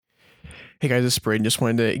Hey guys, it's Braden. Just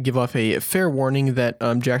wanted to give off a fair warning that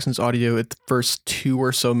Jackson's audio at the first 2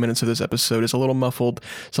 or so minutes of this episode is a little muffled.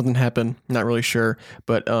 Something happened, not really sure,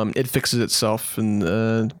 but it fixes itself in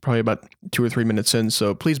probably about 2 or 3 minutes in.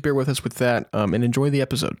 So please bear with us with that and enjoy the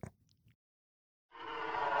episode.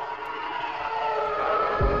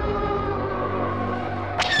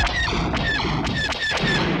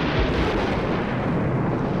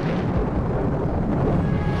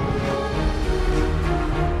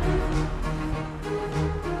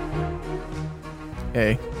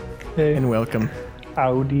 Hey, and welcome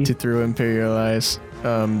to Through Imperial Eyes.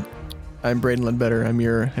 I'm Braden Ledbetter. I'm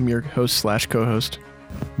your host / co-host.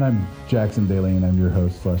 And I'm Jackson Bailey, and I'm your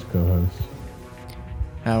host / co-host.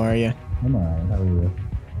 How are you? I'm alright. How are you?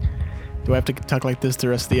 Do I have to talk like this the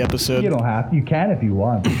rest of the episode? You don't have. You can if you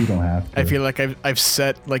want, but you don't have to. I feel like I've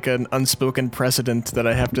set like an unspoken precedent that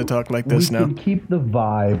I have to talk like this now. We can keep the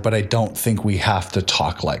vibe, but I don't think we have to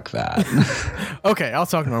talk like that. Okay, I'll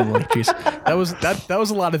talk normally. Jeez, that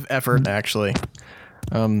was a lot of effort actually.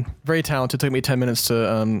 Very talented. It took me 10 minutes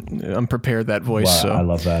to prepare that voice. Wow, so I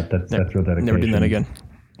love that. That's real dedication. Never doing that again.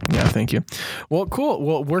 Yeah, thank you. Well, cool.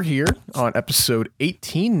 Well, we're here on episode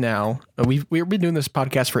 18 now. We've been doing this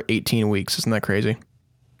podcast for 18 weeks. Isn't that crazy?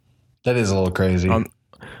 That is a little crazy. On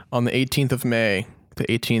the 18th of May, the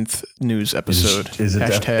 18th news episode. Is it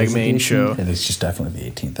hashtag main show. It is just definitely the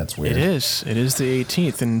 18th. That's weird. It is. It is the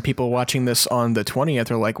 18th. And people watching this on the 20th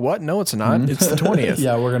are like, what? No, it's not. It's the 20th.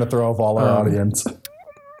 Yeah, we're going to throw off all our audience.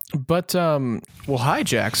 But, well, hi,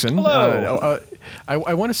 Jackson. Hello. I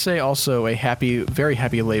want to say also a very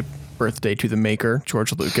happy late birthday to the maker,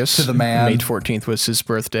 George Lucas. To the man. May 14th was his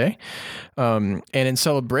birthday. And in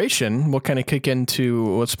celebration, we'll kind of kick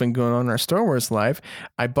into what's been going on in our Star Wars live.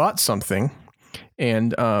 I bought something,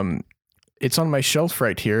 and it's on my shelf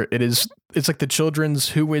right here. It's like the children's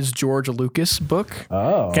Who is George Lucas book.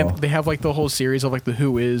 Oh. They have like the whole series of like the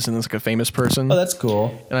Who is, and it's like a famous person. Oh, that's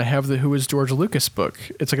cool. And I have the Who is George Lucas book.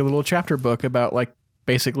 It's like a little chapter book about like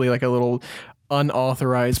basically like a little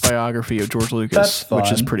unauthorized biography of George Lucas, which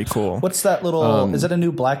is pretty cool. What's that little, is it a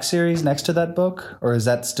new Black series next to that book? Or is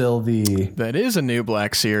that still That is a new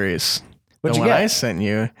Black series. What'd you one get? I sent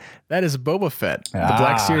you, that is Boba Fett. The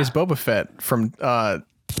Black series Boba Fett from,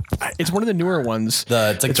 it's one of the newer ones.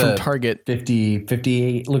 It's from Target. 50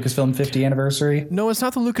 Lucasfilm 50 anniversary? No, it's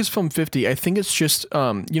not the Lucasfilm 50. I think it's just,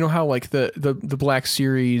 you know how like the Black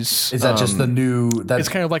series. Is that just the new? It's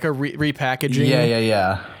kind of like a repackaging.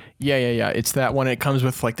 Yeah. It's that one. It comes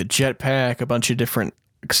with like the jetpack, a bunch of different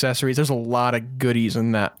accessories. There's a lot of goodies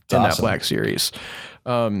in that that Black series.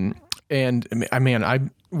 And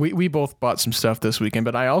man, we both bought some stuff this weekend,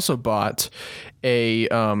 but I also bought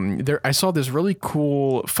I saw this really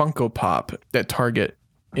cool Funko Pop at Target,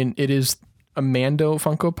 and it is a Mando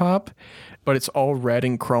Funko Pop, but it's all red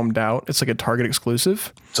and chromed out. It's like a Target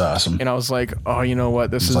exclusive. It's awesome. And I was like, oh, you know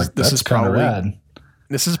what? This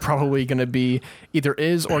is probably going to be either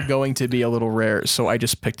is or going to be a little rare. So I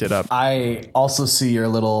just picked it up. I also see your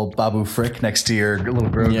little Babu Frick next to your little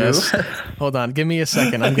Grogu. Yes. Hold on. Give me a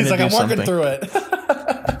second. I'm going to do something. I'm working through it.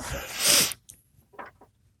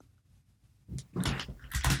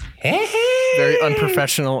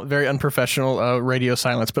 Very unprofessional radio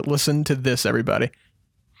silence. But listen to this, everybody.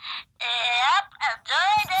 Yep,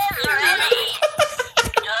 Droid is ready.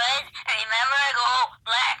 Droid, remember go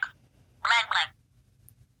black.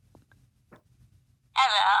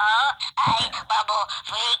 Hello, I Bubble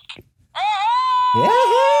Freak.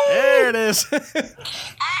 There it is.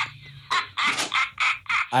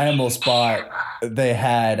 I almost bought. They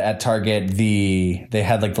had at Target they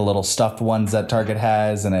had like the little stuffed ones that Target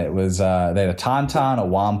has, and it was they had a Tauntaun, a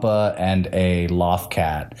Wampa, and a Loft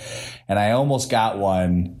Cat, and I almost got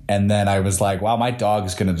one, and then I was like, wow, my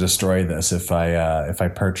dog's gonna destroy this if I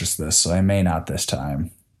purchase this, so I may not this time.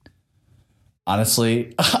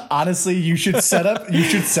 Honestly, you should set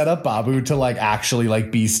up Babu to like actually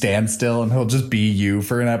like be standstill, and he'll just be you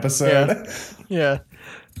for an episode. Yeah.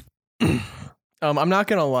 I'm not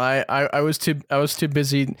gonna lie. I was too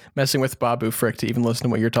busy messing with Babu Frick to even listen to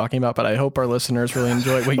what you're talking about. But I hope our listeners really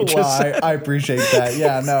enjoy what you just said. I appreciate that.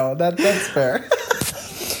 Yeah, no, that's fair.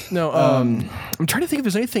 No, I'm trying to think if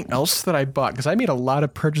there's anything else that I bought because I made a lot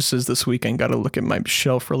of purchases this weekend. Got to look at my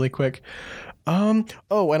shelf really quick. And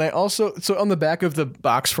I also on the back of the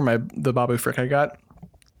box for the Babu Frick I got.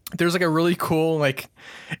 There's like a really cool, like,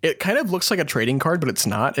 it kind of looks like a trading card, but it's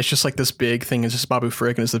not. It's just like this big thing. It's just Babu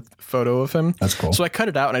Frick and it's a photo of him. That's cool. So I cut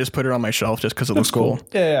it out and I just put it on my shelf just because it looks cool.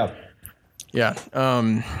 Yeah.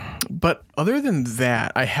 But other than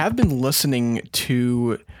that, I have been listening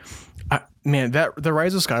to Man, the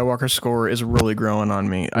Rise of Skywalker score is really growing on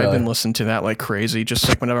me. Really? I've been listening to that like crazy, just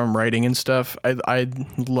like whenever I'm writing and stuff. I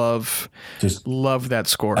love that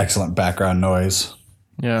score. Excellent background noise.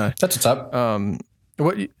 Yeah, that's what's up. I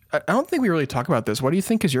don't think we really talk about this. What do you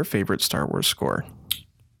think is your favorite Star Wars score?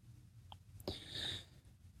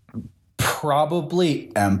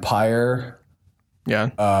 Probably Empire. Yeah.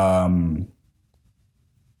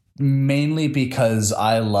 Mainly because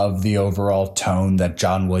I love the overall tone that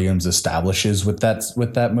John Williams establishes with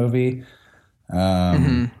that movie.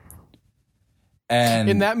 And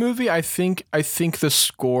in that movie, I think the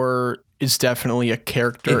score is definitely a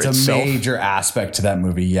character. It's itself. A major aspect to that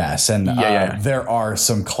movie, yes. And there are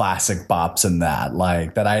some classic bops in that,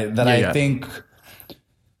 like I think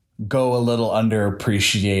go a little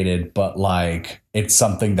underappreciated, but like it's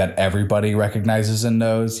something that everybody recognizes and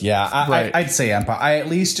knows. Yeah, I'd say Empire.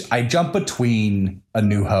 I jump between A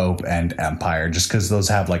New Hope and Empire just because those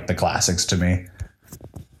have like the classics to me.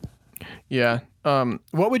 Yeah.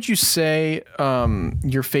 What would you say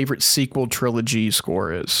your favorite sequel trilogy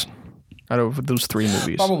score is out of those three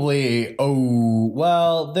movies? Probably.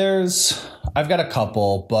 I've got a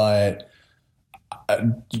couple, but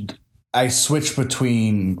I switch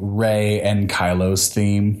between Rey and Kylo's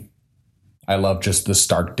theme. I love just the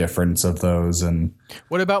stark difference of those. And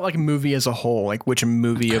what about like movie as a whole? Like which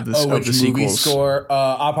movie of the movie sequels? Score?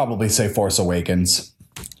 I'll probably say Force Awakens.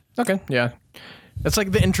 Okay, yeah, that's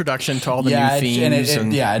like the introduction to all the new themes.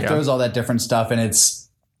 It throws all that different stuff, and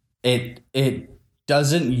it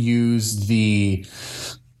doesn't use the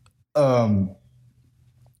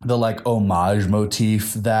like homage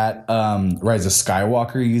motif that Rise of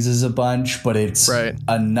Skywalker uses a bunch, but it's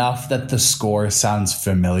enough that the score sounds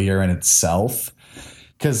familiar in itself.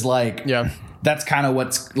 Because that's kind of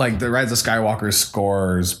what's like the Rise of Skywalker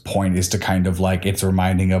score's point is to kind of like it's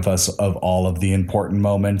reminding of us of all of the important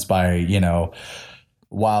moments by,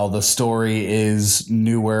 while the story is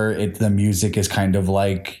newer, the music is kind of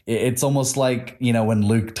like it's almost like, when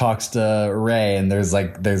Luke talks to Rey and there's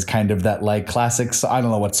kind of that like classic. I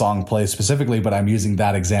don't know what song plays specifically, but I'm using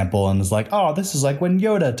that example and it's like, oh, this is like when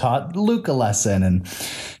Yoda taught Luke a lesson, and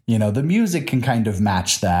the music can kind of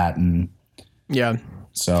match that. And yeah,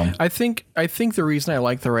 so I think the reason I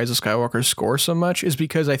like the Rise of Skywalker score so much is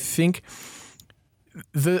because I think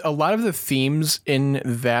a lot of the themes in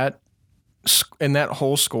that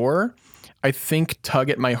whole score, I think tug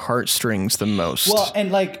at my heartstrings the most. Well,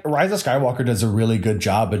 and like Rise of Skywalker does a really good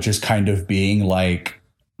job at just kind of being like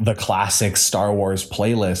the classic Star Wars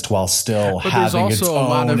playlist while still having its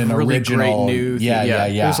own and really original.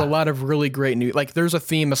 There's a lot of really great new. Like there's a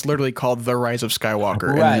theme that's literally called The Rise of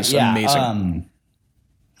Skywalker, and it's amazing.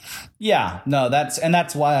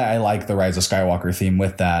 That's why I like the Rise of Skywalker theme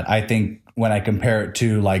with that. I think when I compare it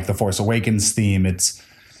to like the Force Awakens theme, it's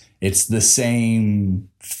the same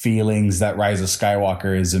feelings that Rise of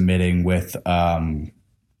Skywalker is emitting with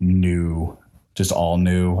new, just all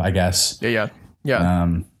new, I guess. Yeah.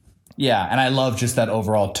 And I love just that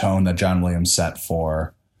overall tone that John Williams set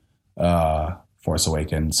for Force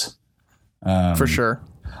Awakens. For sure.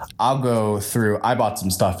 I'll go through. I bought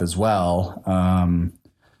some stuff as well.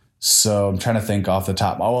 So I'm trying to think off the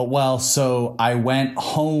top. So I went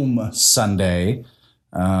home Sunday.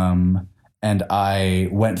 And I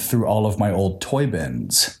went through all of my old toy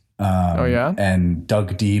bins. And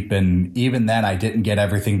dug deep, and even then I didn't get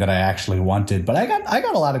everything that I actually wanted, but I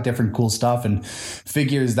got a lot of different cool stuff and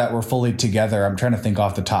figures that were fully together. I'm trying to think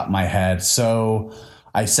off the top of my head. So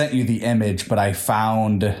I sent you the image, but I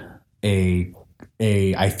found I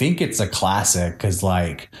think it's a classic because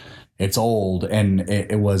like it's old, and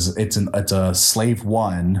it's a Slave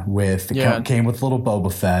One came with little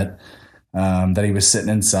Boba Fett. That he was sitting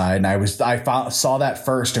inside, and I saw that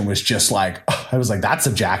first and was just like, I was like, that's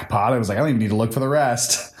a jackpot. I was like, I don't even need to look for the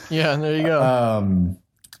rest. Yeah, there you go.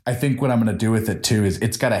 I think what I'm going to do with it too is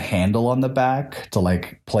it's got a handle on the back to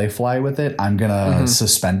like play fly with it. I'm going to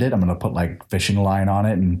suspend it. I'm going to put like fishing line on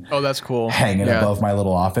it and that's cool. Hang it above my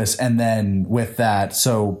little office. And then with that,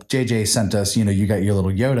 so JJ sent us, you got your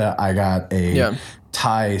little Yoda. I got a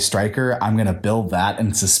TIE Striker. I'm going to build that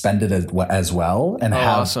and suspend it as well and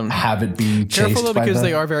have it be chased. Careful though, because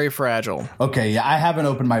they are very fragile. Okay. Yeah. I haven't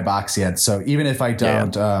opened my box yet. So even if I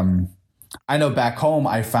don't, I know back home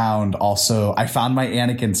I found my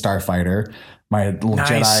Anakin Starfighter, my little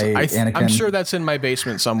Jedi Anakin. I'm sure that's in my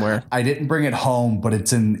basement somewhere. I didn't bring it home, but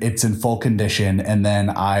it's in full condition. And then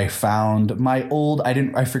I found my old,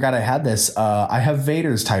 I forgot I had this. I have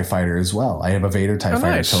Vader's TIE Fighter as well. I have a Vader TIE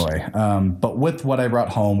Fighter toy. But with what I brought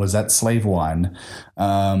home was that Slave One.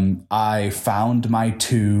 I found my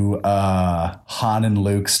two Han and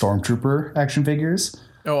Luke Stormtrooper action figures.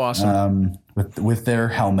 Oh, awesome. with their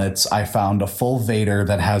helmets. I found a full Vader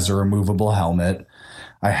that has a removable helmet.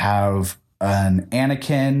 I have an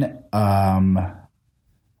Anakin.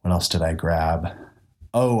 What else did I grab?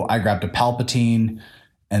 Oh, I grabbed a Palpatine,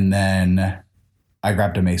 and then I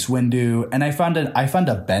grabbed a Mace Windu, and I found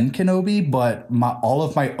a Ben Kenobi, but all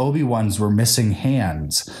of my Obi-Wans were missing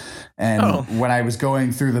hands. And when I was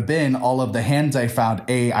going through the bin, all of the hands I found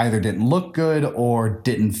either didn't look good or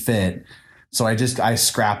didn't fit. So I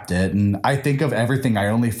scrapped it, and I think of everything. I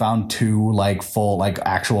only found 2 like full like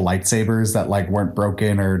actual lightsabers that like weren't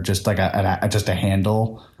broken or just like just a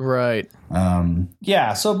handle. Right.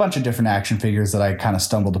 So a bunch of different action figures that I kind of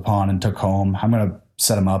stumbled upon and took home. I'm gonna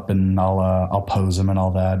set them up and I'll pose them and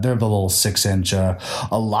all that. They're the little 6-inch. A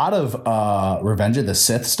lot of Revenge of the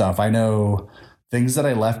Sith stuff. I know things that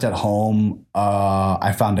I left at home.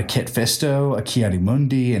 I found a Kit Fisto, a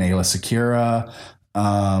Ki-Adi-Mundi, an Ayla Secura.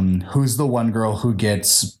 Who's the one girl who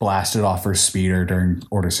gets blasted off her speeder during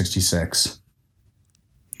Order 66?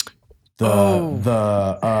 I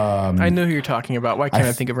know who you're talking about. Why can't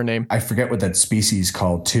I think of her name? I forget what that species is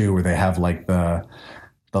called too, where they have like the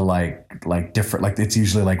like different, like it's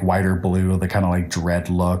usually like white or blue, the kind of like dread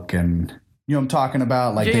look, and you know what I'm talking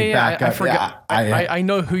about? Like they back up. I forget. I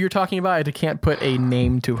know who you're talking about. I can't put a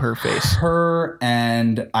name to her face. Her,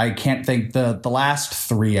 and I can't think the last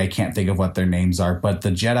 3. I can't think of what their names are, but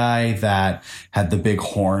the Jedi that had the big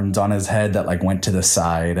horns on his head that like went to the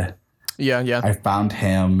side. Yeah. I found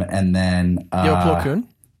him, and then Plo Koon?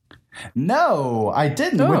 No, I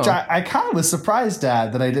didn't, which I kind of was surprised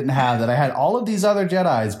at that I didn't have. That I had all of these other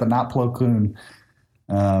Jedis, but not Plo Koon.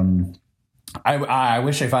 I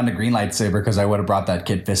wish I found a green lightsaber because I would have brought that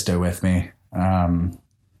Kit Fisto with me.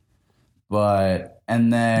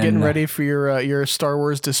 And then getting ready for your Star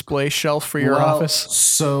Wars display shelf for your office.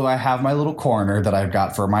 So I have my little corner that I've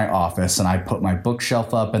got for my office, and I put my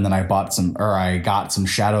bookshelf up, and then I got some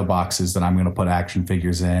shadow boxes that I'm going to put action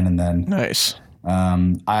figures in, and then nice.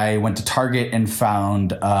 I went to Target and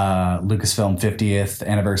found Lucasfilm 50th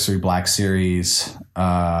Anniversary Black Series.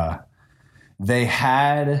 They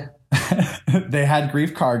had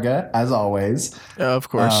Grief Karga, as always. Of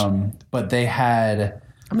course. But they had...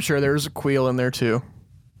 I'm sure there's a Queel in there, too.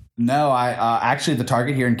 No, actually, the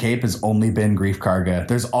Target here in Cape has only been Grief Karga.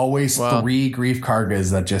 There's always 3 Grief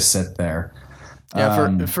Kargas that just sit there.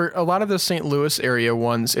 Yeah, for a lot of the St. Louis area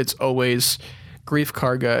ones, it's always Grief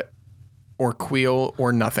Karga or Queel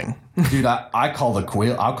or nothing. Dude, I call the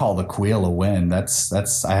Queel. I'll call the Queel a win. That's.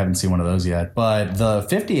 I haven't seen one of those yet. But the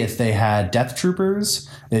 50th, they had Death Troopers.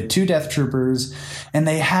 They had 2 Death Troopers, and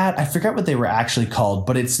they had, I forget what they were actually called,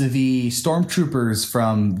 but it's the Stormtroopers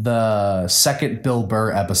from the second Bill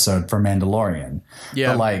Burr episode for Mandalorian.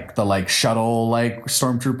 Yeah, the shuttle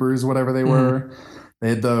Stormtroopers, whatever they were. They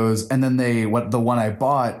had those, and then the one I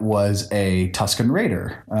bought was a Tusken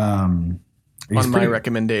Raider. On my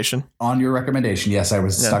recommendation. On your recommendation, yes. I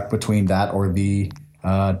was stuck between that or the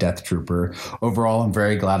Death Trooper. Overall, I'm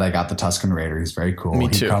very glad I got the Tusken Raider. He's very cool. Me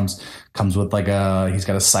too. He comes with he's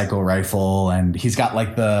got a psycho rifle, and he's got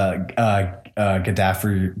like the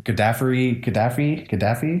Gaddafi.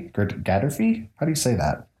 How do you say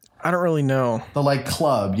that? I don't really know. The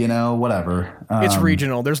club, whatever. It's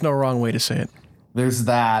regional. There's no wrong way to say it. There's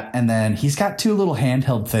that, and then he's got 2 little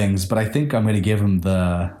handheld things, but I think I'm going to give him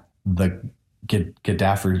the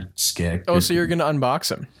Gaddafi stick. Oh, so you're going to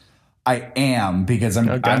unbox him? I am, because I'm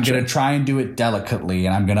going to try and do it delicately,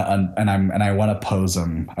 and I'm going to and I want to pose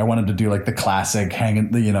him. I want him to do like the classic hanging,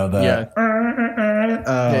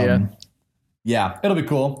 yeah, it'll be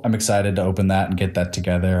cool. I'm excited to open that and get that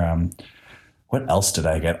together. What else did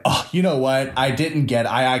I get? Oh, you know what? I didn't get.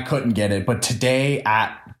 I couldn't get it, but today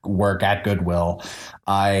at work at Goodwill,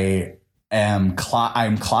 I'm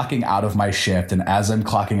clocking out of my shift, and as I'm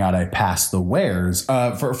clocking out, I pass the wares.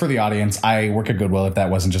 For the audience, I work at Goodwill, if that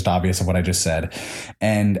wasn't just obvious of what I just said.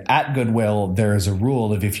 And at Goodwill, there is a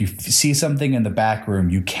rule of if you see something in the back room,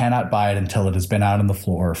 you cannot buy it until it has been out on the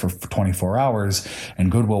floor for 24 hours, and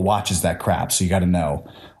Goodwill watches that crap, so you got to know.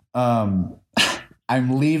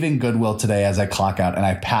 I'm leaving Goodwill today as I clock out, and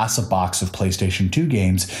I pass a box of PlayStation 2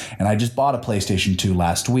 games, and I just bought a PlayStation 2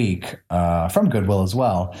 last week from Goodwill as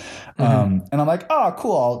well. And I'm like, oh,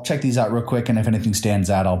 cool, I'll check these out real quick, and if anything stands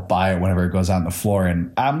out, I'll buy it whenever it goes out on the floor.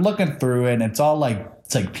 And I'm looking through it, and it's all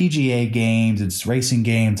it's like PGA games, it's racing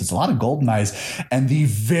games, it's a lot of GoldenEyes, and the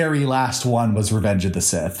very last one was Revenge of the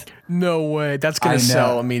Sith. No way. That's going to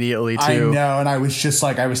sell immediately too. I know. And I was just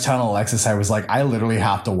like, I was telling Alexis, I was like, I literally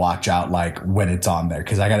have to watch out like when it's on there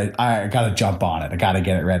because I gotta jump on it. I gotta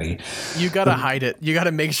get it ready. You gotta hide it. You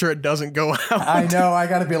gotta make sure it doesn't go out. I know. I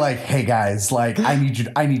gotta be like, hey guys, like I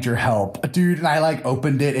need your help, dude. And I like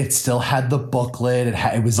opened it. It still had the booklet.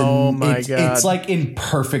 It was. Oh my God. It's like in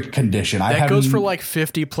perfect condition. That goes for like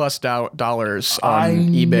 $50+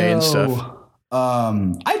 on eBay and stuff.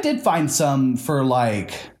 I did find some for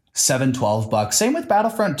like $7-12. Same with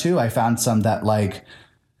Battlefront 2. I found some that like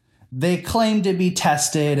they claimed to be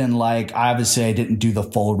tested, and like obviously I didn't do the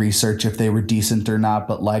full research if they were decent or not,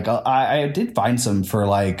 but like I did find some for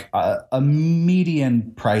like a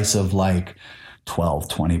median price of like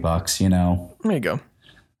 $12-20, you know. There you go.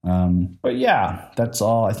 But yeah, that's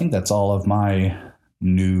all. I think that's all of my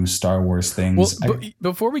new Star Wars things. Well,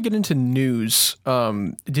 before we get into news,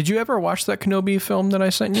 did you ever watch that Kenobi film that I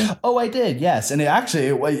sent you? Oh, I did. Yes, and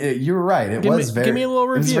you were right. Give me a little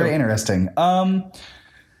review. It was very interesting. And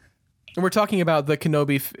we're talking about the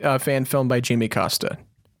Kenobi fan film by Jamie Costa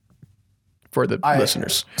for the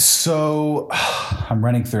listeners. So I'm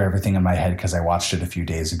running through everything in my head because I watched it a few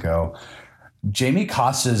days ago. Jamie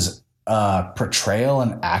Costa's portrayal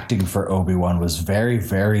and acting for Obi-Wan was very,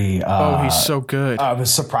 very he's so good. It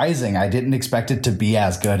was surprising. I didn't expect it to be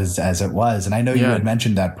as good as it was. And I know you had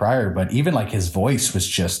mentioned that prior, but even like his voice was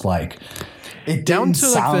just like it down didn't to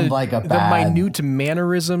sound like a bad, the minute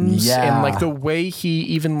mannerisms and like the way he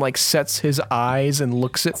even like sets his eyes and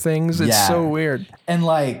looks at things. It's so weird. And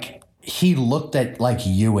like he looked at like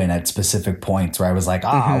Ewan at specific points where I was like,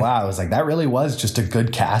 wow. I was like, that really was just a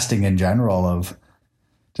good casting in general of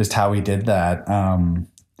just how he did that.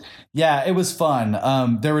 Yeah, it was fun.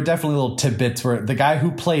 There were definitely little tidbits where the guy who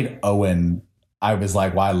played Owen, I was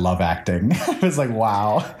like, wow, I love acting. I was like,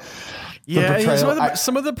 wow. Yeah,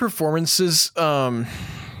 some of the performances.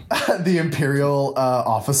 The Imperial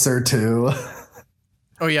officer too.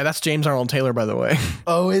 Oh yeah, that's James Arnold Taylor, by the way.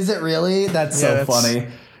 Oh, is it really? That's so funny.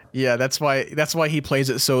 Yeah, that's why he plays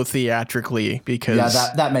it so theatrically, because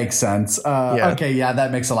that makes sense. Okay, yeah,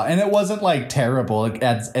 that makes a lot, and it wasn't like terrible. It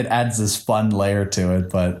adds this fun layer to it,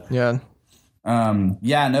 but no,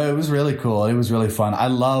 it was really cool. It was really fun. I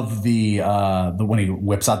love the when he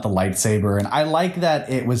whips out the lightsaber, and I like that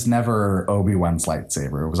it was never Obi-Wan's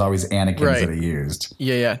lightsaber. It was always Anakin's that he used.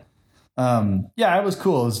 Yeah. It was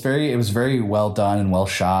cool. It was very well done and well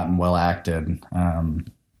shot and well acted.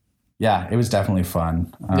 Yeah, it was definitely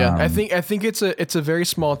fun. I think it's a very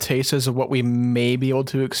small taste as of what we may be able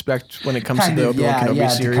to expect when it comes to the Obi-Wan Kenobi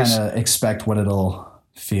series. To kind of expect what it'll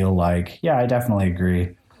feel like. Yeah, I definitely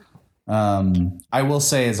agree. I will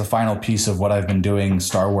say as a final piece of what I've been doing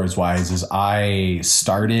Star Wars wise is I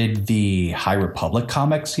started the High Republic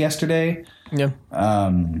comics yesterday. Yeah.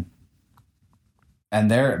 And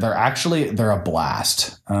they're a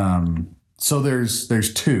blast. So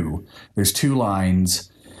there's two lines.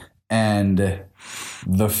 And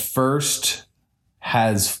the first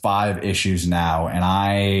has 5 issues now, and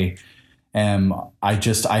I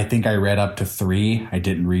think I read up to 3. I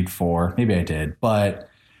didn't read 4. Maybe I did, but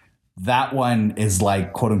that one is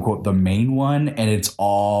like quote unquote the main one, and it's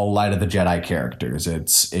all Light of the Jedi characters.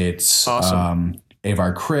 It's awesome.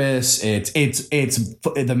 Avar Kriss. It's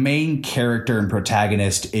the main character and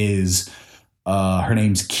protagonist is. Her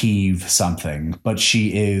name's Keeve something, but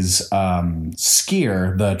she is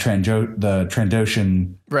Skier, the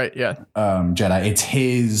Trandoshan Jedi. It's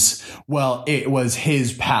his. Well, it was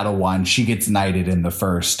his Padawan. She gets knighted in the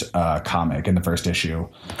first comic, in the first issue.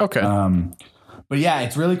 Okay. But yeah,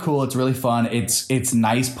 it's really cool. It's really fun. It's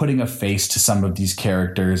nice putting a face to some of these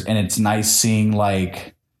characters, and it's nice seeing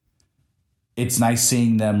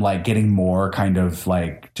them like getting more kind of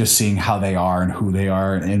like just seeing how they are and who they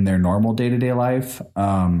are in their normal day-to-day life.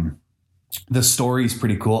 The story's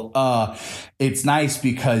pretty cool. It's nice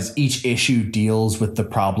because each issue deals with the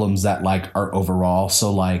problems that like are overall.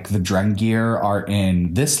 So like the Drengir are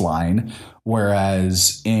in this line,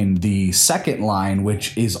 whereas in the second line,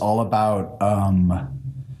 which is all about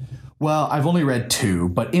well, I've only read 2,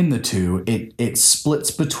 but in the 2, it splits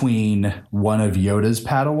between one of Yoda's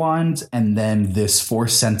Padawans and then this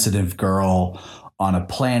Force-sensitive girl on a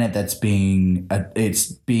planet that's being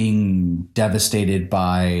devastated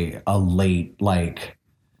by a late like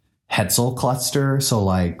Hetzel cluster, so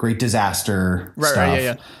like great disaster stuff. Right,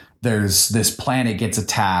 yeah. There's this planet gets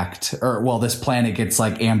attacked, this planet gets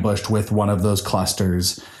like ambushed with one of those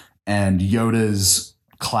clusters, and Yoda's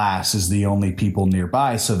class is the only people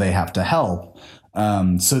nearby, so they have to help.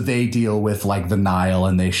 So they deal with like the Nile,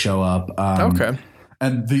 and they show up. Okay.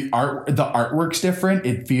 And the artwork's different.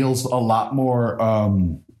 It feels a lot more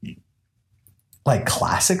like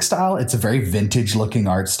classic style. It's a very vintage looking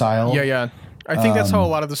art style. Yeah. I think that's how a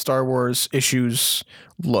lot of the Star Wars issues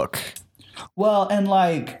look. Well, and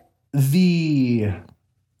like the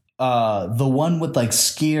one with like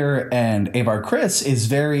Skier and Avar Kriss is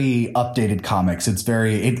very updated comics. It's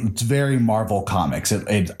very Marvel comics.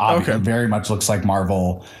 It obviously very much looks like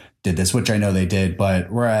Marvel did this, which I know they did.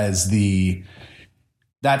 But whereas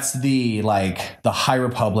that's the High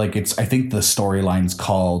Republic. I think the storyline's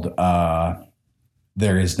called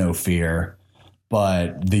There Is No Fear,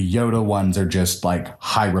 but the Yoda ones are just like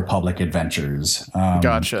High Republic adventures.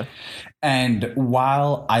 Gotcha. And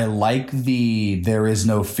while I like the There Is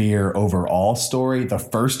No Fear overall story, the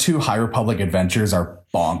first two High Republic adventures are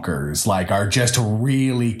bonkers, are just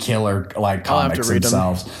really killer comics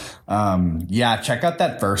themselves. Check out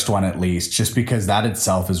that first one at least, just because that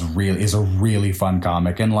itself is a really fun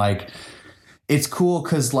comic. And it's cool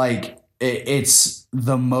because it's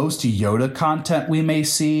the most Yoda content we may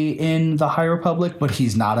see in the High Republic, but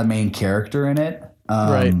he's not a main character in it.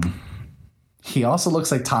 Right. He also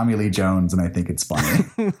looks like Tommy Lee Jones, and I think it's funny.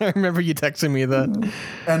 I remember you texting me that.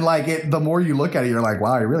 And the more you look at it, you're like,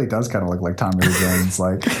 wow, he really does kind of look like Tommy Lee Jones.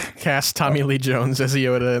 Cast Tommy Lee Jones as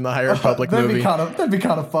Yoda in the High Republic movie. That'd be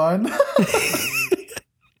kind of fun.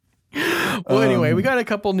 Well, anyway, we got a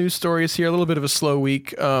couple news stories here. A little bit of a slow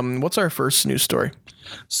week. What's our first news story?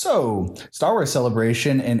 So, Star Wars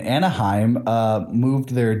Celebration in Anaheim moved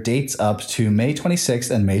their dates up to May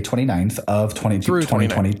 26th and May 29th of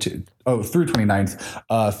 2022. Through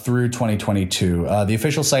 29th through 2022. The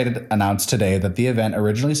official site announced today that the event,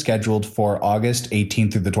 originally scheduled for August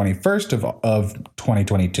 18th through the 21st of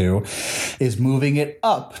 2022, is moving it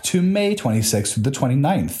up to May 26th through the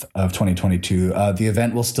 29th of 2022. The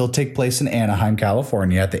event will still take place in Anaheim,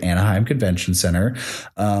 California at the Anaheim Convention Center.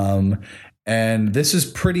 And this is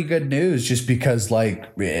pretty good news just because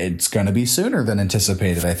it's going to be sooner than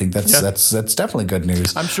anticipated. I think that's definitely good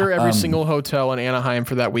news. I'm sure every single hotel in Anaheim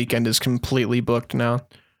for that weekend is completely booked now.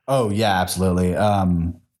 Oh, yeah, absolutely.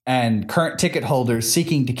 And current ticket holders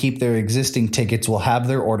seeking to keep their existing tickets will have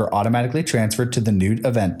their order automatically transferred to the new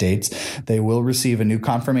event dates. They will receive a new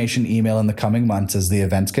confirmation email in the coming months as the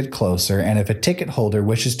events get closer. And if a ticket holder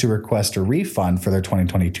wishes to request a refund for their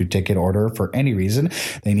 2022 ticket order for any reason,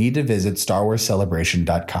 they need to visit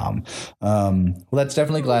StarWarsCelebration.com. Well, that's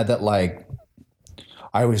definitely glad that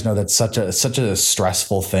I always know that's such a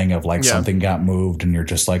stressful thing of something got moved and you're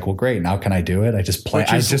just like, well, great. Now can I do it? I just play.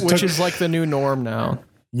 Which is like the new norm now.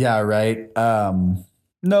 Yeah, right. No,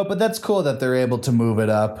 but that's cool that they're able to move it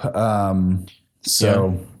up. And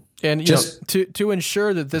just to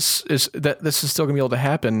ensure that this is still gonna be able to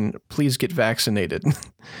happen, please get vaccinated,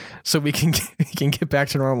 so we can get back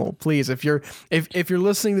to normal. Please, if you're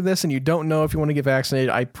listening to this and you don't know if you want to get vaccinated,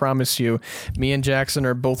 I promise you, me and Jackson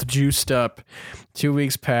are both juiced up. 2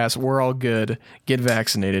 weeks past, we're all good. Get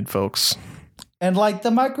vaccinated, folks. And the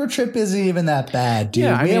microchip isn't even that bad,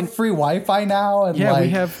 dude. We have free Wi-Fi now. And I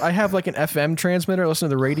have an FM transmitter. I listen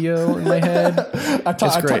to the radio in my head. I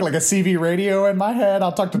talk like a CV radio in my head.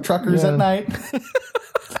 I'll talk to truckers at night.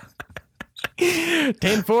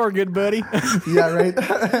 10-4, good buddy. Yeah, right.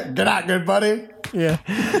 Get out, good buddy. Yeah.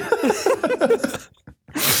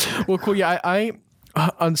 Well, cool. Yeah, I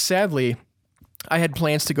sadly, I had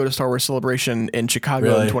plans to go to Star Wars Celebration in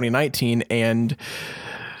Chicago in 2019, and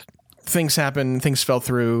things happened, things fell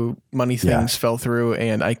through, money things fell through,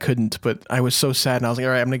 and I couldn't, but I was so sad, and I was like,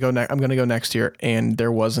 all right, I'm going to go next year. And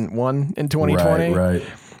there wasn't one in 2020. Right.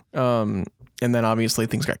 And then obviously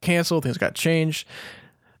things got canceled, things got changed.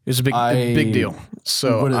 It was a big deal.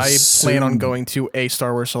 So I plan on going to a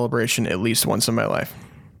Star Wars Celebration at least once in my life.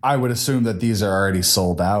 I would assume that these are already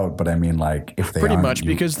sold out, but I mean, if they pretty much,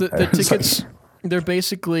 because the tickets, they're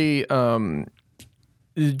basically,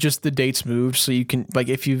 just the dates moved, so you can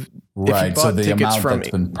if you bought so the tickets amount that's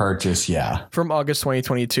been purchased, from August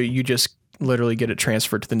 2022, you just literally get it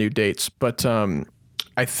transferred to the new dates. But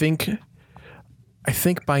I think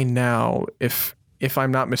by now, if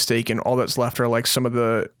I'm not mistaken, all that's left are some of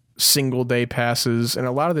the single day passes, and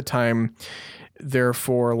a lot of the time they're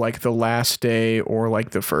for the last day or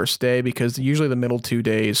the first day, because usually the middle 2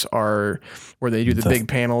 days are where they do the big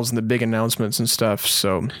panels and the big announcements and stuff.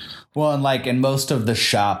 So, well, and most of the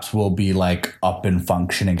shops will be up and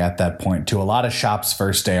functioning at that point too. A lot of shops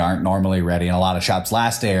first day aren't normally ready, and a lot of shops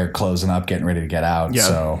last day are closing up, getting ready to get out. Yeah.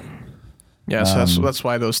 So that's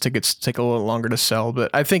why those tickets take a little longer to sell. But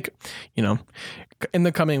I think, in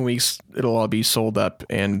the coming weeks, it'll all be sold up,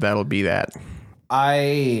 and that'll be that.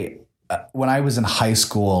 When I was in high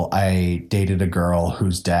school, I dated a girl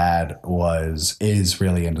whose dad is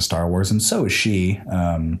really into Star Wars, and so is she.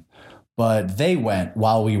 but they went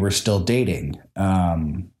while we were still dating.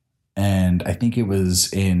 And I think it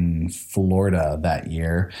was in Florida that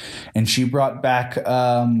year. And she brought back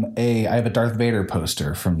I have a Darth Vader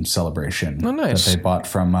poster from Celebration. Oh, nice. That they bought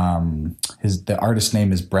from the artist's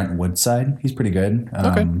name is Brent Woodside. He's pretty good.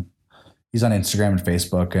 Okay. He's on Instagram and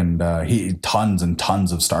Facebook, and he tons and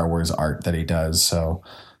tons of Star Wars art that he does. So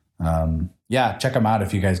yeah, check him out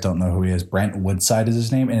if you guys don't know who he is. Brent Woodside is his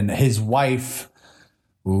name, and his wife.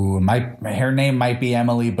 Ooh, her name might be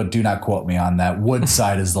Emily, but do not quote me on that.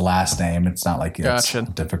 Woodside is the last name. It's not like it's a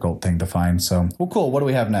difficult thing to find. So, well, cool. What do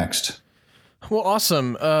we have next? Well,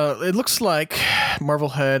 awesome. It looks like Marvel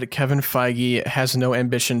head Kevin Feige has no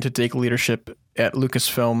ambition to take leadership at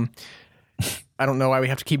Lucasfilm. I don't know why we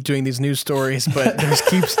have to keep doing these news stories, but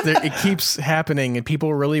it keeps happening, and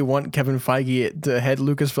people really want Kevin Feige to head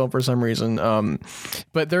Lucasfilm for some reason.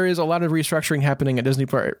 But there is a lot of restructuring happening at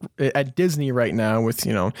Disney right now with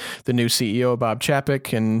the new CEO Bob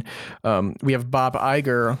Chapek, and we have Bob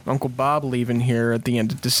Iger, Uncle Bob, leaving here at the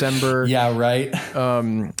end of December. Yeah, right.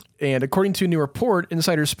 And according to a new report,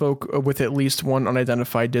 insiders spoke with at least one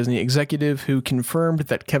unidentified Disney executive who confirmed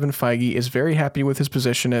that Kevin Feige is very happy with his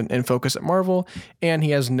position and focus at Marvel, and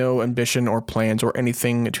he has no ambition or plans or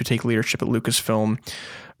anything to take leadership at Lucasfilm.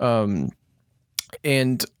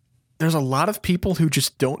 And there's a lot of people who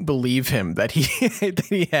just don't believe him that he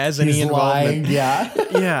has any involvement. Lying, yeah.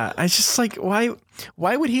 Yeah. I just like, why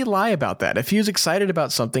would he lie about that? If he was excited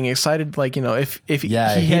about something, if he had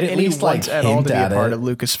any want at all to be a part of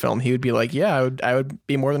Lucasfilm, he would be like, yeah, I would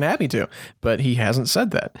be more than happy to, but he hasn't said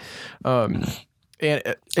that. And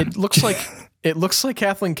it looks like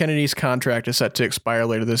Kathleen Kennedy's contract is set to expire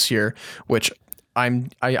later this year, which I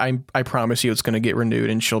promise you it's going to get renewed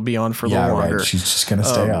and she'll be on for a little longer. Right. She's just going to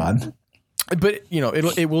stay on. But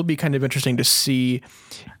it will be kind of interesting to see,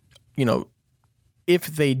 if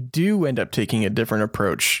they do end up taking a different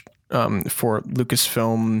approach for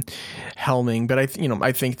Lucasfilm helming. But I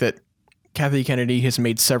think that Kathy Kennedy has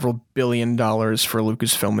made several $1 billion for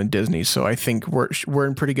Lucasfilm and Disney, so I think we're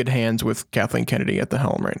in pretty good hands with Kathleen Kennedy at the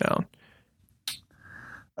helm right now.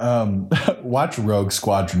 Watch Rogue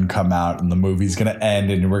Squadron come out and the movie's going to end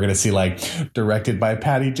and we're going to see directed by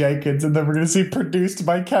Patty Jenkins and then we're going to see produced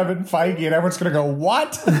by Kevin Feige and everyone's going to go,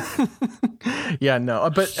 what? Yeah, no,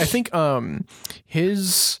 but I think Kevin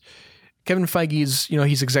Feige's,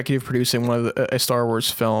 he's executive producing a Star Wars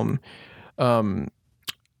film.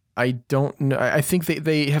 I don't know. I think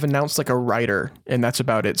they have announced a writer and that's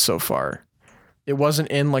about it so far. It wasn't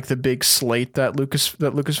in the big slate that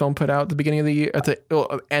Lucasfilm put out at the beginning of the year, at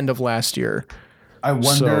the end of last year. I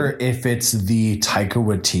wonder if it's the Taika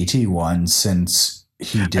Waititi one since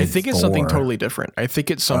he did. I think it's something totally different. I think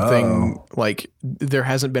it's something there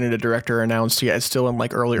hasn't been a director announced yet. It's still in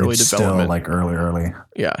early development. Still early.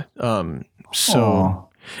 Yeah.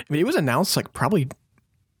 It was announced probably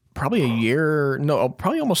a year. No,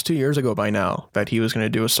 probably almost 2 years ago by now that he was going to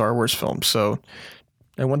do a Star Wars film. So.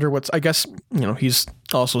 I wonder I guess, he's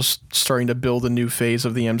also starting to build a new phase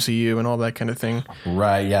of the MCU and all that kind of thing.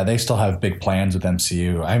 Right. Yeah. They still have big plans with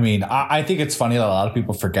MCU. I mean, I think it's funny that a lot of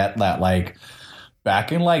people forget that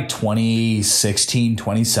back in 2016,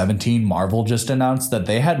 2017, Marvel just announced that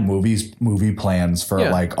they had movie plans for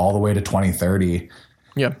all the way to 2030.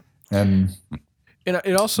 Yeah. And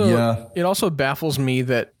it also baffles me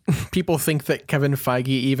that people think that Kevin Feige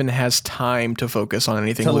even has time to focus on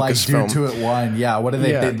anything to Lucasfilm. Do 2 at 1. Yeah. What do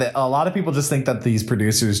they a lot of people just think that these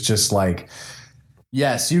producers just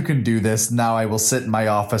yes, you can do this. Now I will sit in my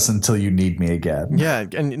office until you need me again. Yeah.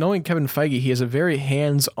 And knowing Kevin Feige, he is a very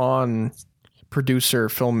hands-on producer,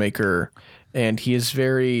 filmmaker, and he is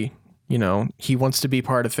very, he wants to be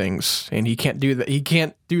part of things and he can't do that. He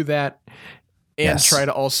can't do that and try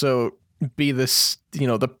to also be this,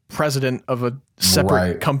 the president of a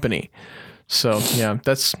separate company. So yeah,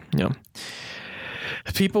 that's,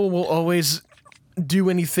 people will always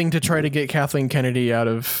do anything to try to get Kathleen Kennedy out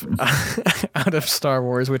of Star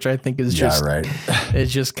Wars, which I think is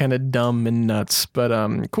it's just kind of dumb and nuts.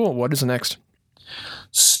 But cool. What is next?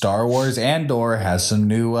 Star Wars Andor has some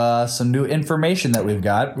new information that we've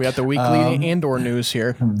got. We got the weekly Andor news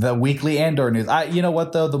here. The weekly Andor news. You know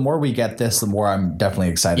what though? The more we get this, the more I'm definitely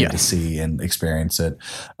excited to see and experience it.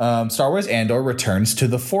 Star Wars Andor returns to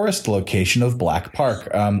the forest location of Black Park.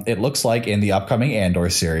 It looks like in the upcoming Andor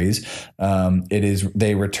series,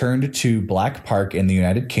 they returned to Black Park in the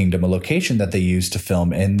United Kingdom, a location that they used to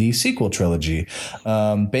film in the sequel trilogy.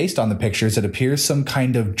 Based on the pictures, it appears some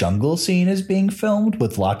kind of jungle scene is being filmed.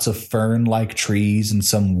 with lots of fern-like trees and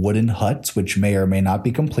some wooden huts, which may or may not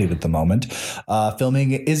be complete at the moment.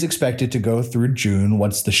 Filming is expected to go through June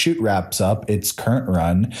once the shoot wraps up its current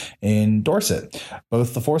run in Dorset.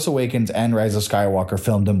 Both The Force Awakens and Rise of Skywalker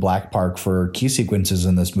filmed in Black Park for key sequences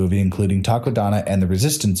in this movie, including Takodana and the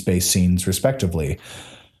Resistance base scenes, respectively.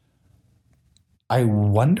 I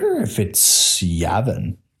wonder if it's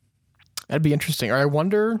Yavin. That'd be interesting. Or I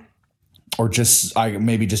wonder... Or just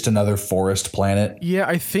maybe just another forest planet. Yeah,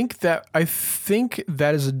 I think that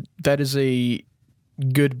is a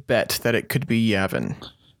good bet that it could be Yavin.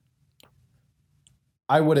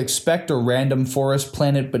 I would expect a random forest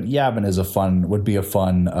planet, but Yavin would be a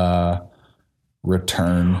fun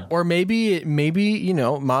return. Or maybe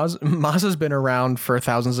Maz has been around for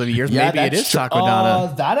thousands of years. Yeah, maybe it is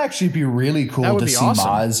Takodana. That'd actually be really cool to see awesome.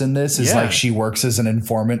 Maz in this. Is like she works as an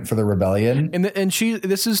informant for the rebellion, and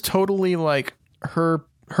this is totally like her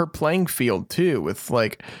playing field too. With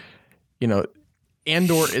like,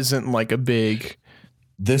 Andor isn't like a big.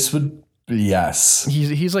 This would. Yes,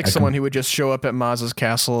 he's like someone who would just show up at Maz's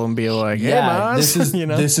castle and be like, "Hey, Maz,"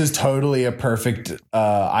 this is totally a perfect.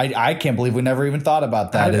 I can't believe we never even thought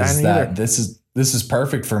about that. This is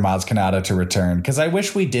perfect for Maz Kanata to return, because I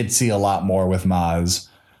wish we did see a lot more with Maz.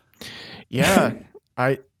 Yeah,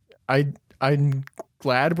 I'm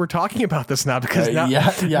glad we're talking about this now, because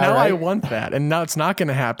now right? I want that, and now it's not going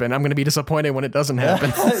to happen. I'm going to be disappointed when it doesn't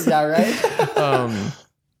happen. Yeah, right.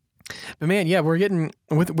 But man, yeah, we're getting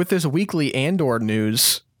with this weekly Andor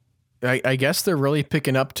news. I guess they're really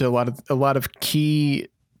picking up to a lot of key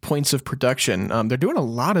points of production. They're doing a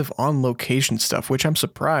lot of on location stuff, which I'm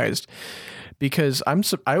surprised, because I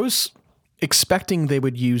was expecting they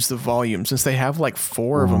would use the volume, since they have like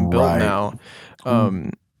 4 of them built now.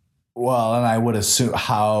 Well, and I would assume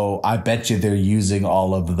I bet you they're using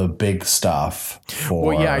all of the big stuff for.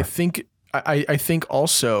 Well, yeah, I think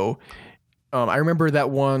also. I remember that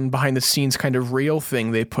one behind the scenes kind of reel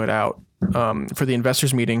thing they put out for the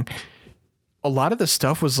investors meeting. A lot of the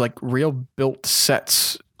stuff was like real built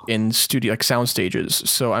sets in studio, like sound stages.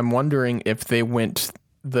 So I'm wondering if they went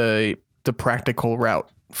the practical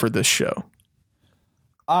route for this show.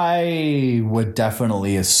 I would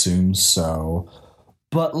definitely assume so.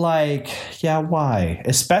 But why?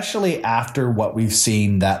 Especially after what we've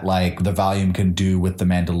seen that like the volume can do with The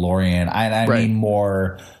Mandalorian. I mean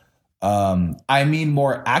more... I mean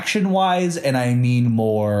more action wise, and I mean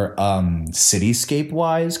more cityscape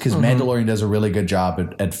wise, because Mandalorian does a really good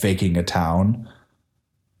job at faking a town.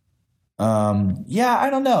 I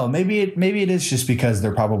don't know. Maybe it is just because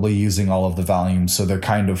they're probably using all of the volumes, so they're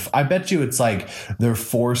kind of. I bet you it's like they're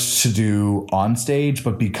forced to do on stage,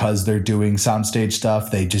 but because they're doing soundstage stuff,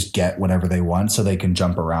 they just get whatever they want, so they can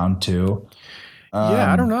jump around too.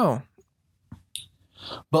 I don't know.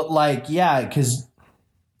 But because.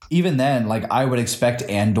 Even then, I would expect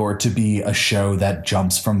Andor to be a show that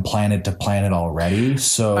jumps from planet to planet already.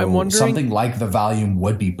 So something like the volume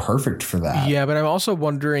would be perfect for that. Yeah, but I'm also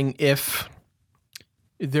wondering if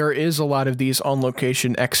there is a lot of these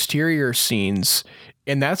on-location exterior scenes,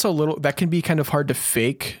 and that can be kind of hard to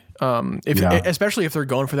fake. Especially if they're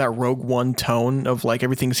going for that Rogue One tone of like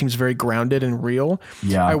everything seems very grounded and real.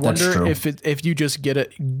 Yeah, I wonder if you just get a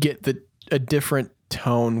different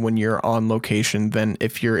tone when you're on location than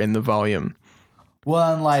if you're in the volume.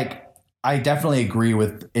 Well, and I definitely agree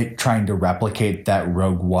with it trying to replicate that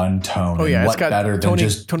Rogue One tone. Oh yeah, it's got Tony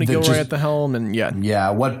Gilroy at the helm, and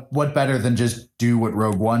what better than just do what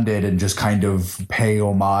Rogue One did and just kind of pay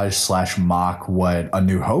homage / mock what A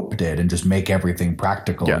New Hope did and just make everything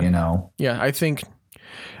practical. Yeah, I think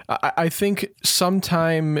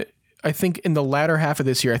sometime. I think in the latter half of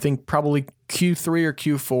this year, I think probably Q3 or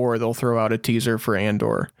Q4, they'll throw out a teaser for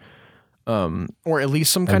Andor. Or at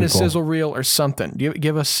least some kind of sizzle reel or something.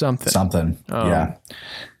 Give us something.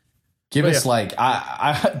 Give us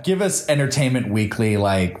give us Entertainment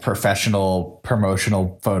Weekly, professional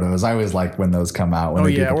promotional photos. I always like when those come out. When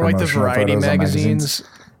or like the Variety magazines.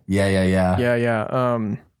 Yeah.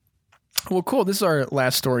 Well, cool. This is our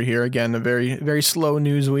last story here. Again, a very, very slow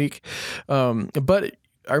news week. But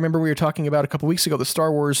I remember we were talking about a couple weeks ago, the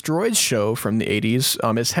Star Wars Droids show from the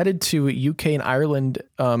 80s is headed to UK and Ireland,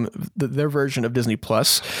 their version of Disney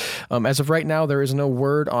Plus. As of right now, there is no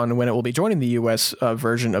word on when it will be joining the US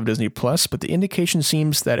version of Disney Plus, but the indication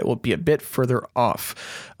seems that it will be a bit further off.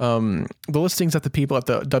 The listings that the people at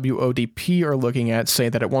the WODP are looking at say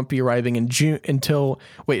that it won't be arriving in June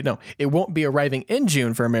it won't be arriving in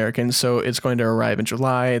June for Americans, so it's going to arrive in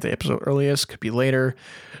July at the episode earliest, could be later.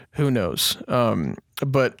 Who knows?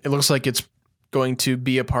 But it looks like it's going to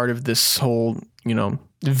be a part of this whole,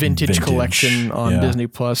 vintage collection on Disney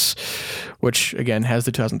Plus, which again has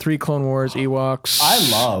the 2003 Clone Wars, Ewoks.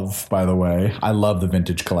 By the way, I love the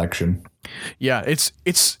vintage collection. Yeah, it's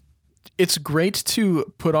great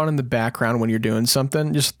to put on in the background when you're doing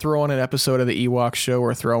something. Just throw on an episode of the Ewok show,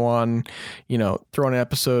 or throw on an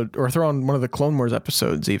episode, or throw on one of the Clone Wars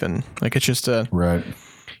episodes even. Like, it's just right.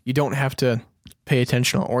 You don't have to pay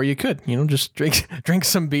attention, or you could, just drink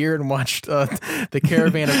some beer and watch the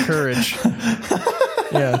Caravan of Courage.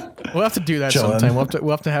 Yeah, we'll have to do that sometime. We'll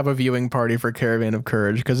have to have a viewing party for Caravan of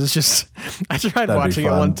Courage, because it's just, I tried watching it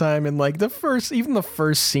one time, and like the first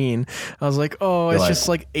scene, I was like, oh, it's just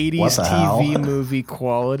like 80s TV movie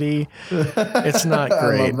quality. It's not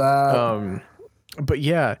great. I love that. But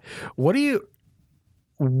yeah,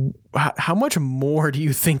 how much more do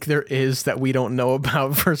you think there is that we don't know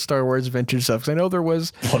about for Star Wars vintage stuff? Because I know there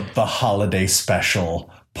was... Put the holiday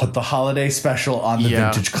special on the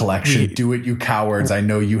vintage collection. Do it, you cowards. I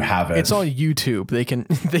know you have it. It's on YouTube. They can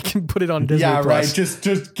put it on Disney Plus. Right.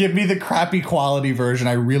 Just give me the crappy quality version.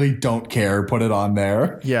 I really don't care. Put it on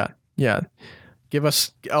there. Yeah. Give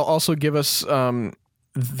us the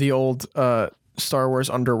old Star Wars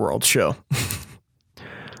Underworld show.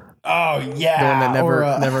 Oh yeah, the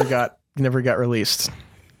one that never got released.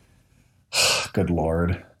 Good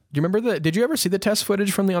Lord. Do you remember did you ever see the test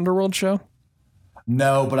footage from the Underworld show?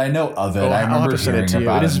 No, but I know of it. I remember hearing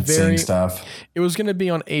about it and seeing stuff. It was going to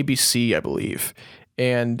be on ABC, I believe,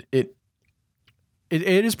 and it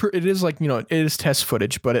is like, it is test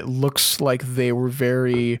footage, but it looks like they were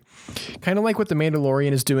very kind of like what the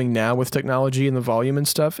Mandalorian is doing now with technology and the volume and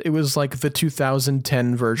stuff. It was like the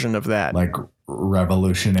 2010 version of that, like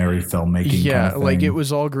revolutionary filmmaking. Yeah, kind of like it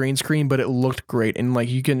was all green screen, but it looked great. And like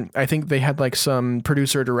I think they had like some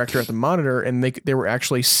producer or director at the monitor, and they were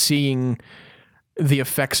actually seeing the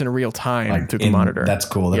effects in real time through the monitor. That's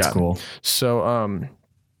cool. That's cool. So,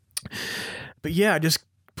 but yeah, just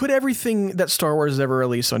put everything that Star Wars has ever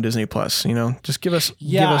released on Disney Plus, just give us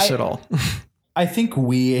it all. I think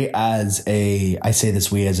we as a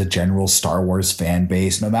general Star Wars fan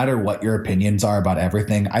base, no matter what your opinions are about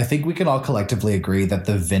everything, I think we can all collectively agree that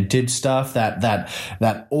the vintage stuff,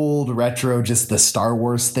 that old retro, just the Star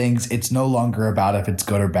Wars things, it's no longer about if it's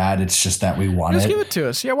good or bad. It's just that we want Just give it to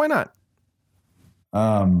us. Yeah, why not?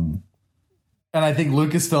 And I think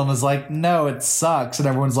Lucasfilm is like, no, it sucks. And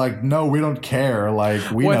everyone's like, no, we don't care.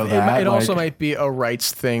 Like, we know that. It also might be a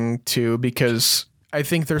rights thing, too, because I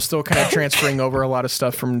think they're still kind of transferring over a lot of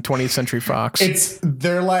stuff from 20th Century Fox.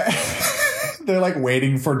 They're like... They're like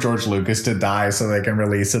waiting for George Lucas to die so they can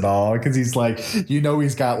release it all, because he's like,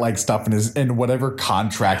 he's got like stuff in whatever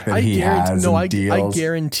contract that he has. No, deals. I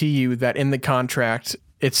guarantee you that in the contract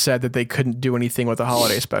it said that they couldn't do anything with the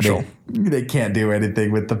holiday special. They can't do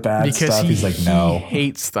anything with the bad because stuff. He's like, no. He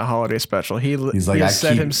hates the holiday special. He's like, I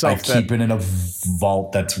keep it in a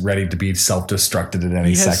vault that's ready to be self-destructed at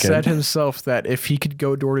any second. He has said himself that if he could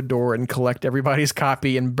go door to door and collect everybody's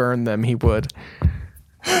copy and burn them, he would.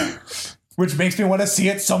 Which makes me want to see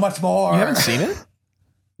it so much more. You haven't seen it?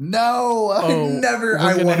 No, I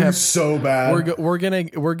want to so bad. We're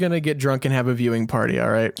gonna get drunk and have a viewing party. All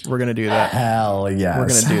right, we're gonna do that. Hell yes, we're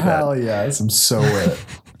gonna do that. Hell yes, I'm so it.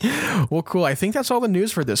 Well, cool. I think that's all the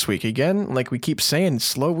news for this week. Again, like we keep saying,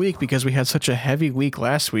 slow week because we had such a heavy week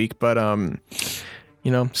last week. But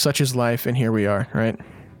such is life, and here we are. Right.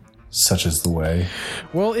 Such is the way.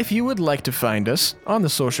 Well, if you would like to find us on the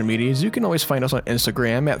social medias, you can always find us on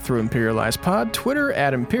Instagram at Through Imperialized Pod, Twitter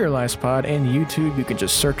at Imperialized Pod, and YouTube. You can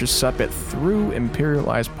just search us up at Through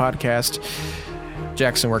Imperialized Podcast.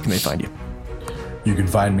 Jackson, where can they find you? You can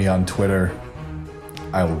find me on Twitter.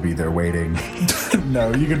 I will be there waiting.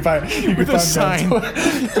 No, you can find with a sign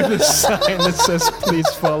that says "Please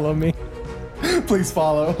follow me." Please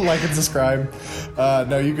follow, like, and subscribe.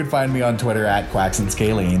 No, you can find me on Twitter at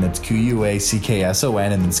QuacksandScaling. That's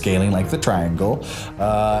QUACKSON, and then scaling like the triangle.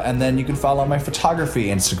 And then you can follow my photography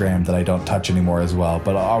Instagram that I don't touch anymore as well,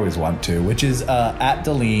 but I always want to, which is at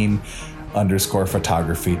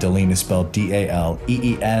Deleen_photography. Deleen is spelled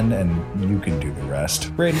DALEEN, and you can do the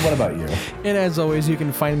rest. Braden, what about you? And as always, you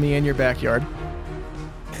can find me in your backyard.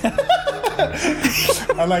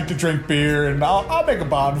 I like to drink beer, and I'll make a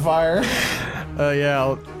bonfire.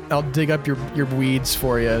 I'll dig up your weeds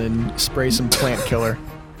for you and spray some plant killer.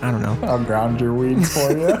 I don't know. I'll ground your weeds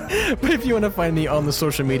for you. But if you want to find me on the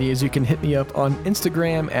social medias, you can hit me up on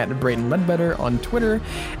Instagram at Braden Ledbetter, on Twitter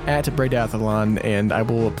at Bradathlon, and I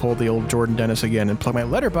will pull the old Jordan Dennis again and plug my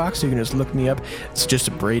letterbox, so you can just look me up. It's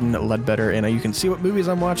just Braden Ledbetter, and you can see what movies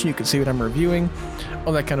I'm watching, you can see what I'm reviewing,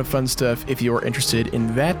 all that kind of fun stuff if you're interested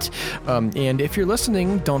in that. And if you're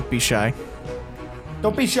listening, don't be shy.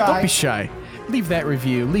 Don't be shy. Don't be shy. leave that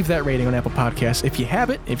review, leave that rating on Apple Podcasts. If you have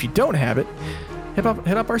it, if you don't have it, hit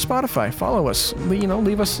up our Spotify. Follow us.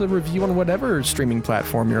 Leave us a review on whatever streaming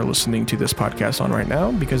platform you're listening to this podcast on right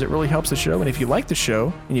now, because it really helps the show. And if you like the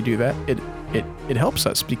show and you do that, it helps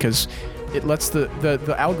us, because it lets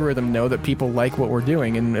the algorithm know that people like what we're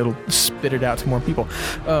doing, and it'll spit it out to more people.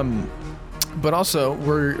 But also,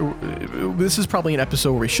 this is probably an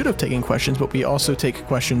episode where we should have taken questions, but we also take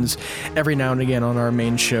questions every now and again on our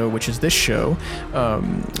main show, which is this show.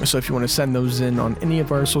 So if you want to send those in on any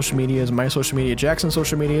of our social medias, my social media, Jackson's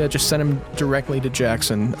social media, just send them directly to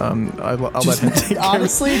Jackson. I'll let him take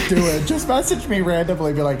honestly, do it. Just message me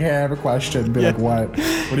randomly. Be like, hey, I have a question. Be like, what?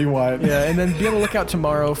 What do you want? Yeah, and then be on the lookout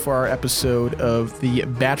tomorrow for our episode of the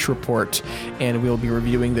Batch Report, and we'll be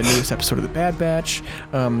reviewing the newest episode of the Bad Batch.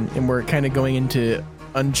 And we're kind of going into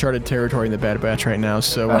uncharted territory in the Bad Batch right now,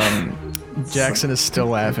 so Jackson is still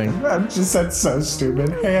laughing. That's so stupid.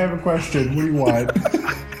 Hey, I have a question. What do you want?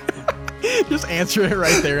 Just answer it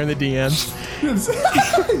right there in the DMs.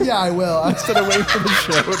 Yeah, I will. Instead of waiting for the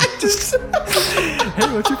show. Just,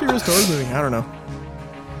 hey, what's your favorite Star Wars movie? I don't know.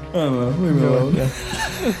 Leave me alone. Yeah.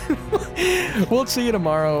 We'll see you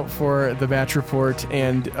tomorrow for the Batch Report,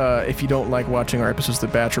 and if you don't like watching our episodes of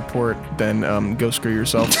the Batch Report, then go screw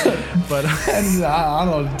yourself. But I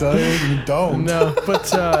don't. No,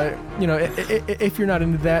 but if you're not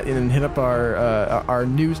into that, then hit up our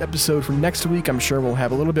news episode for next week. I'm sure we'll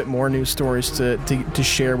have a little bit more news stories to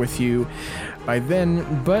share with you by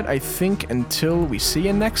then. But I think until we see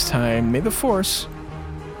you next time, may the Force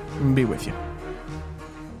be with you.